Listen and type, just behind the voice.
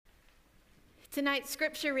Tonight's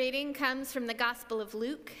scripture reading comes from the Gospel of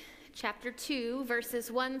Luke, chapter 2, verses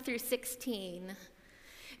 1 through 16.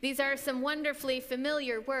 These are some wonderfully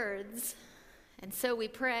familiar words, and so we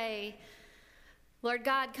pray, Lord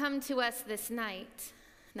God, come to us this night,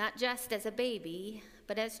 not just as a baby,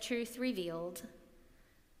 but as truth revealed.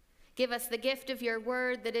 Give us the gift of your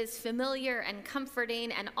word that is familiar and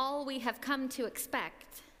comforting and all we have come to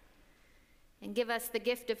expect. And give us the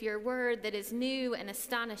gift of your word that is new and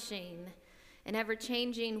astonishing and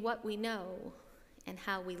ever-changing what we know and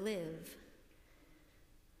how we live.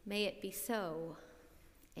 May it be so.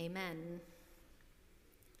 Amen.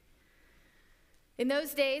 In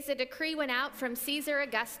those days, a decree went out from Caesar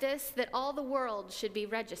Augustus that all the world should be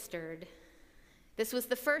registered. This was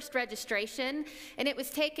the first registration, and it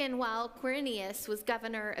was taken while Quirinius was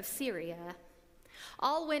governor of Syria.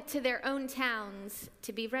 All went to their own towns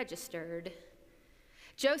to be registered.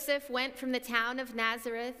 Joseph went from the town of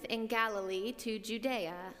Nazareth in Galilee to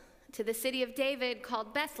Judea, to the city of David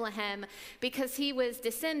called Bethlehem, because he was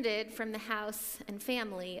descended from the house and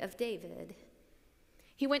family of David.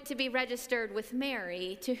 He went to be registered with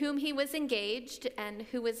Mary, to whom he was engaged and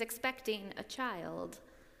who was expecting a child.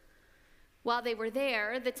 While they were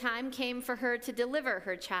there, the time came for her to deliver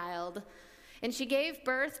her child, and she gave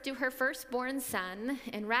birth to her firstborn son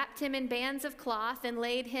and wrapped him in bands of cloth and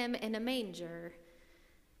laid him in a manger,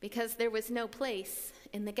 because there was no place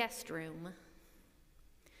in the guest room.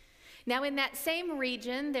 Now in that same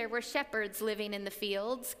region there were shepherds living in the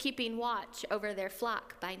fields, keeping watch over their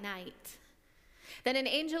flock by night. Then an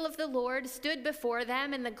angel of the Lord stood before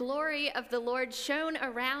them, and the glory of the Lord shone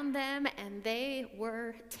around them, and they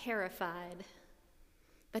were terrified.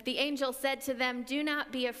 But the angel said to them, "Do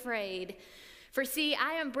not be afraid, for see,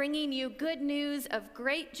 I am bringing you good news of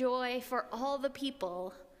great joy for all the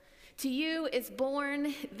people. To you is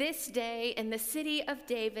born this day in the city of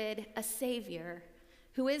David a Savior,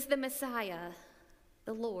 who is the Messiah,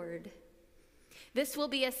 the Lord. This will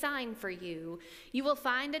be a sign for you. You will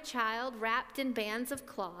find a child wrapped in bands of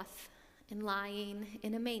cloth and lying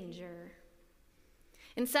in a manger."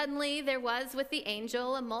 And suddenly there was with the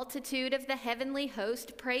angel a multitude of the heavenly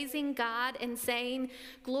host praising God and saying,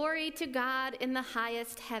 "Glory to God in the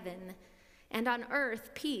highest heaven, and on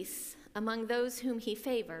earth peace among those whom he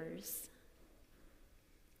favors."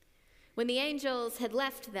 When the angels had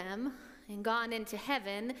left them and gone into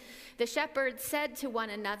heaven, the shepherds said to one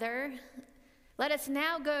another, "Let us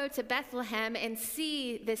now go to Bethlehem and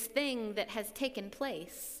see this thing that has taken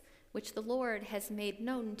place, which the Lord has made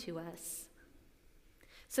known to us."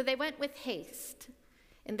 So they went with haste,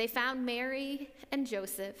 and they found Mary and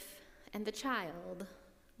Joseph and the child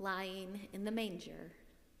lying in the manger.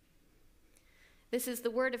 This is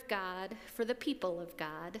the word of God for the people of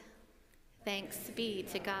God. Thanks be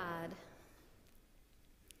to God.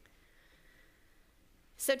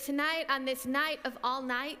 So tonight, on this night of all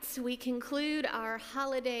nights, we conclude our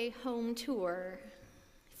holiday home tour.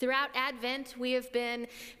 Throughout Advent, we have been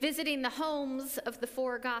visiting the homes of the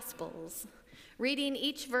four Gospels, reading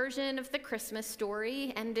each version of the Christmas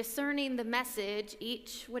story and discerning the message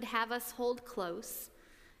each would have us hold close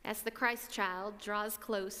as the Christ child draws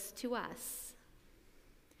close to us.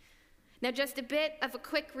 Now, just a bit of a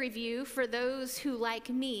quick review for those who, like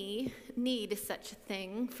me, need such a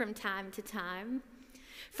thing from time to time.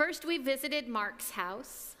 First, we visited Mark's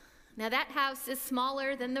house. Now, that house is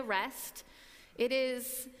smaller than the rest. It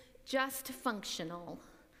is just functional.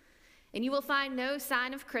 And you will find no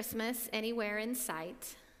sign of Christmas anywhere in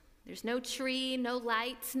sight. There's no tree, no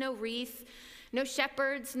lights, no wreath, no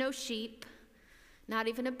shepherds, no sheep, not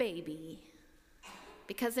even a baby.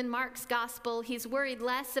 Because in Mark's gospel, he's worried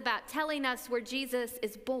less about telling us where Jesus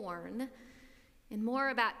is born and more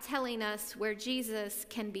about telling us where Jesus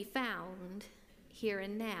can be found here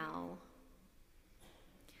and now.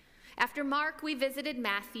 After Mark, we visited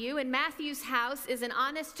Matthew, and Matthew's house is an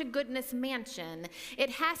honest-to-goodness mansion. It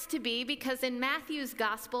has to be because in Matthew's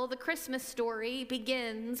gospel, the Christmas story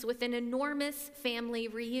begins with an enormous family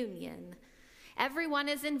reunion. Everyone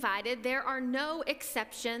is invited. There are no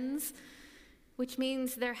exceptions, which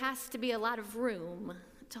means there has to be a lot of room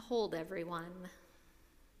to hold everyone.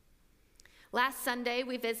 Last Sunday,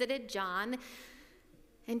 we visited John,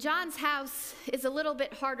 and John's house is a little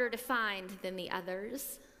bit harder to find than the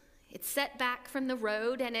others. It's set back from the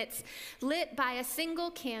road, and it's lit by a single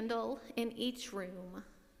candle in each room.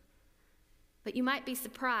 But you might be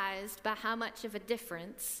surprised by how much of a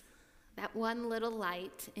difference that one little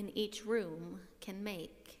light in each room can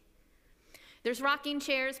make. There's rocking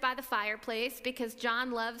chairs by the fireplace because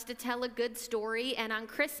John loves to tell a good story, and on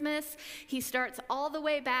Christmas, he starts all the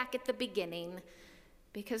way back at the beginning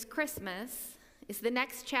because Christmas is the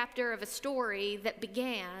next chapter of a story that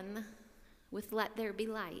began with "Let there be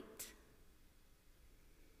light."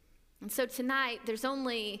 And so tonight, there's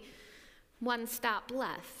only one stop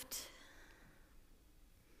left.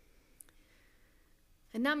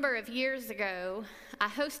 A number of years ago, I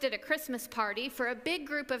hosted a Christmas party for a big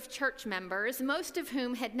group of church members, most of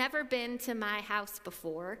whom had never been to my house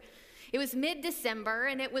before. It was mid-December,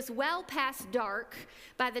 and it was well past dark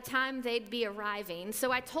by the time they'd be arriving,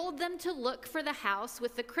 so I told them to look for the house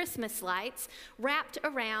with the Christmas lights wrapped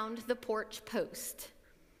around the porch post.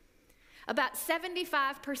 About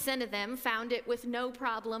 75% of them found it with no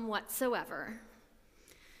problem whatsoever.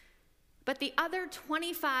 But the other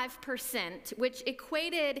 25%, which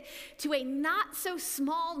equated to a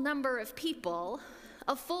not-so-small number of people,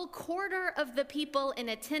 a full quarter of the people in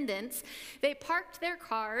attendance, they parked their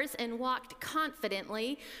cars and walked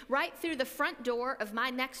confidently right through the front door of my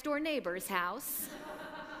next-door neighbor's house.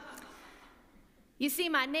 You see,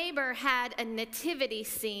 my neighbor had a nativity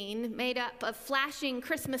scene made up of flashing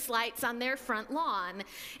Christmas lights on their front lawn,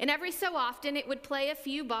 and every so often it would play a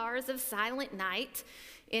few bars of Silent Night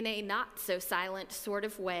in a not-so-silent sort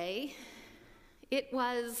of way. It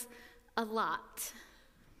was a lot.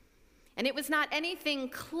 And it was not anything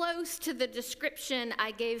close to the description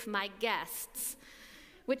I gave my guests,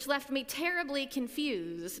 which left me terribly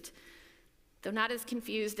confused, though not as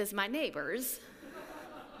confused as my neighbors.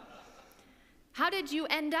 "How did you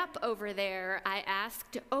end up over there?" I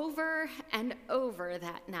asked over and over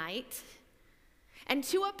that night. And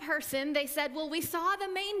to a person, they said, "Well, we saw the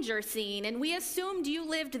manger scene, and we assumed you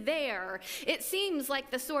lived there. It seems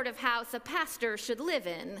like the sort of house a pastor should live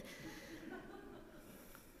in."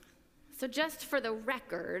 So just for the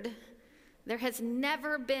record, there has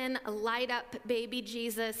never been a light-up baby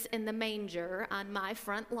Jesus in the manger on my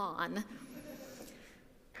front lawn.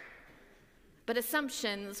 But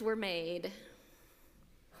assumptions were made.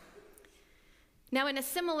 Now, in a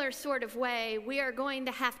similar sort of way, we are going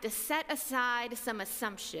to have to set aside some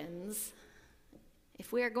assumptions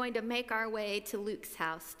if we are going to make our way to Luke's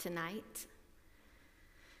house tonight.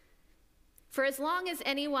 For as long as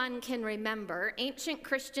anyone can remember, ancient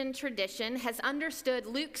Christian tradition has understood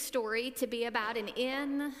Luke's story to be about an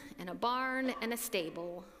inn and a barn and a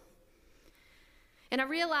stable. And I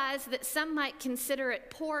realize that some might consider it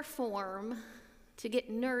poor form to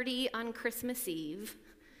get nerdy on Christmas Eve,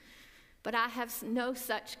 but I have no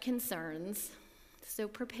such concerns, so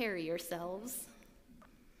prepare yourselves.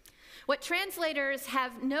 What translators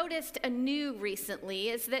have noticed anew recently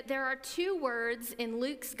is that there are two words in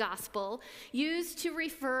Luke's gospel used to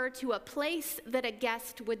refer to a place that a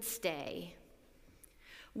guest would stay.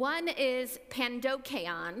 One is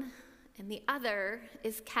pandokeon, and the other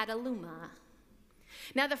is kataluma.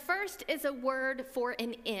 Now, the first is a word for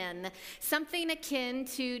an inn, something akin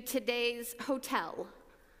to today's hotel,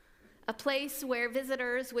 a place where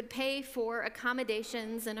visitors would pay for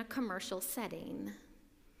accommodations in a commercial setting.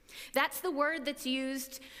 That's the word that's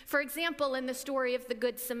used, for example, in the story of the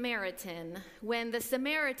Good Samaritan, when the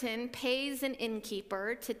Samaritan pays an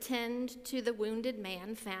innkeeper to tend to the wounded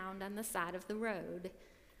man found on the side of the road.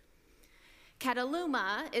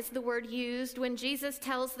 Kataluma is the word used when Jesus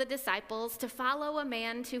tells the disciples to follow a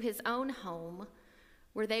man to his own home,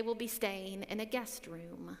 where they will be staying in a guest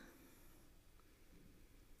room.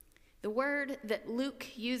 The word that Luke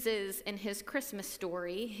uses in his Christmas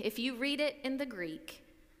story, if you read it in the Greek,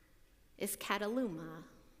 is kataluma,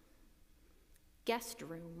 guest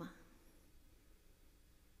room.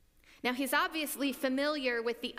 Now, he's obviously familiar with the